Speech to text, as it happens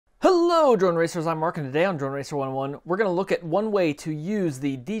Hello drone racers, I'm Mark and today on Drone Racer 101 we're going to look at one way to use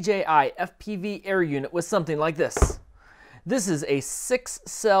the DJI FPV Air Unit with something like this. This is a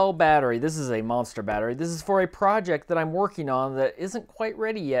 6-cell battery. This is a monster battery. This is for a project that I'm working on that isn't quite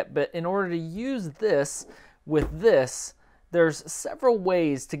ready yet, but in order to use this with this, there's several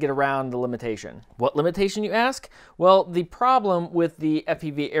ways to get around the limitation. What limitation, you ask? Well, the problem with the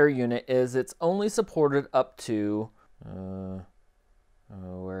FPV Air Unit is it's only supported up to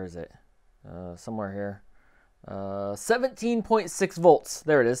where is it? Somewhere here. 17.6 volts.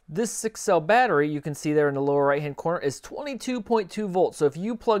 There it is. This 6-cell battery, you can see there in the lower right hand corner, is 22.2 volts. So if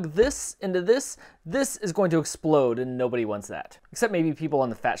you plug this into this is going to explode, and nobody wants that. Except maybe people on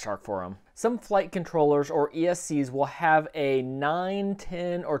the Fat Shark forum. Some flight controllers or ESCs will have a 9,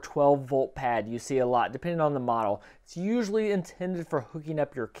 10, or 12 volt pad. You see a lot, depending on the model. It's usually intended for hooking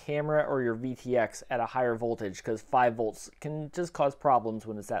up your camera or your VTX at a higher voltage, because 5 volts can just cause problems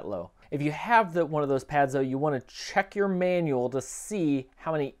when it's that low. If you have one of those pads though, you want to check your manual to see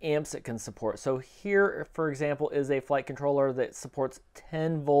how many amps it can support. So here, for example, is a flight controller that supports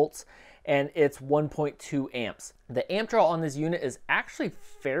 10 volts and it's 1.2 amps. The amp draw on this unit is actually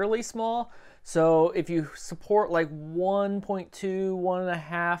fairly small. So if you support like 1.2,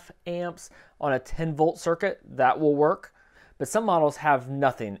 1.5 amps on a 10 volt circuit, that will work. But some models have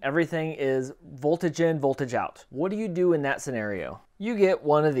nothing. Everything is voltage in, voltage out. What do you do in that scenario? You get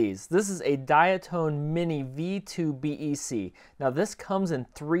one of these. This is a Diatone Mini V2 BEC. Now this comes in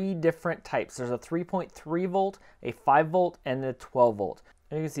 3 different types. There's a 3.3 volt, a 5 volt, and a 12 volt.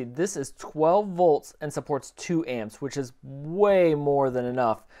 And you can see this is 12 volts and supports 2 amps, which is way more than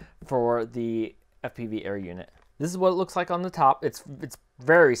enough for the FPV Air Unit. This is what it looks like on the top. It's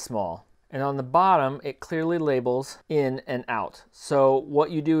very small. And on the bottom, it clearly labels in and out. So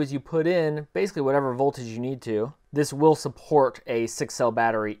what you do is you put in basically whatever voltage you need to. This will support a 6-cell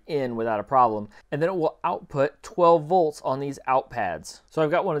battery in without a problem. And then it will output 12 volts on these out pads. So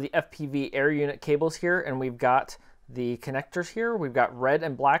I've got one of the FPV Air Unit cables here, and we've got the connectors here. We've got red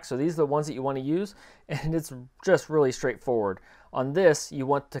and black, so these are the ones that you want to use. And it's just really straightforward. On this, you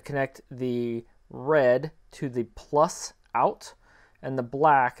want to connect the red to the plus out, and the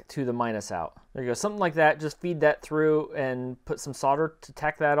black to the minus out. There you go, something like that. Just feed that through and put some solder to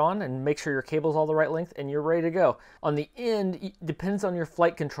tack that on and make sure your cable's all the right length and you're ready to go. On the end, it depends on your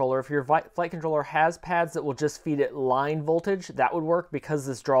flight controller. If your flight controller has pads that will just feed it line voltage, that would work because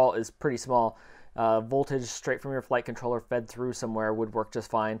this draw is pretty small. Voltage straight from your flight controller fed through somewhere would work just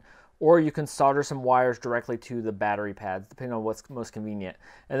fine. Or you can solder some wires directly to the battery pads, depending on what's most convenient.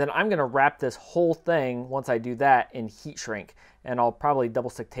 And then I'm gonna wrap this whole thing, once I do that, in heat shrink, and I'll probably double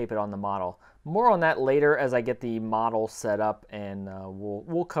stick tape it on the model. More on that later as I get the model set up, and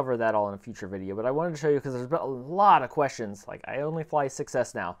we'll cover that all in a future video. But I wanted to show you because there's been a lot of questions, like I only fly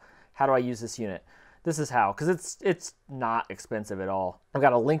 6S now. How do I use this unit? This is how, because it's not expensive at all. I've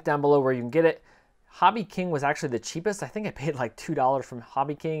got a link down below where you can get it. Hobby King was actually the cheapest. I think I paid like $2 from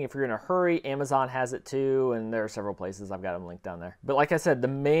Hobby King. If you're in a hurry, Amazon has it too, and there are several places. I've got them linked down there. But like I said, the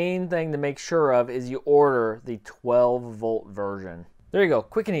main thing to make sure of is you order the 12 volt version. There you go,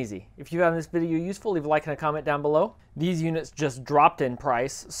 quick and easy. If you found this video useful, leave a like and a comment down below. These units just dropped in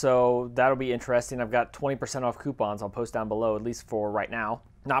price, so that'll be interesting. I've got 20% off coupons I'll post down below, at least for right now.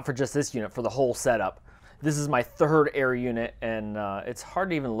 Not for just this unit, for the whole setup. This is my 3rd Air Unit, and it's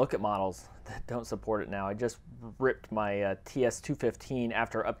hard to even look at models that don't support it now. I just ripped my TS215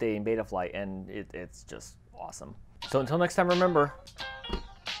 after updating Betaflight, and it's just awesome. So until next time, remember, oh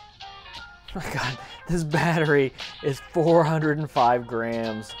my God, this battery is 405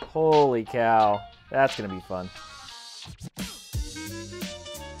 grams. Holy cow, that's gonna be fun.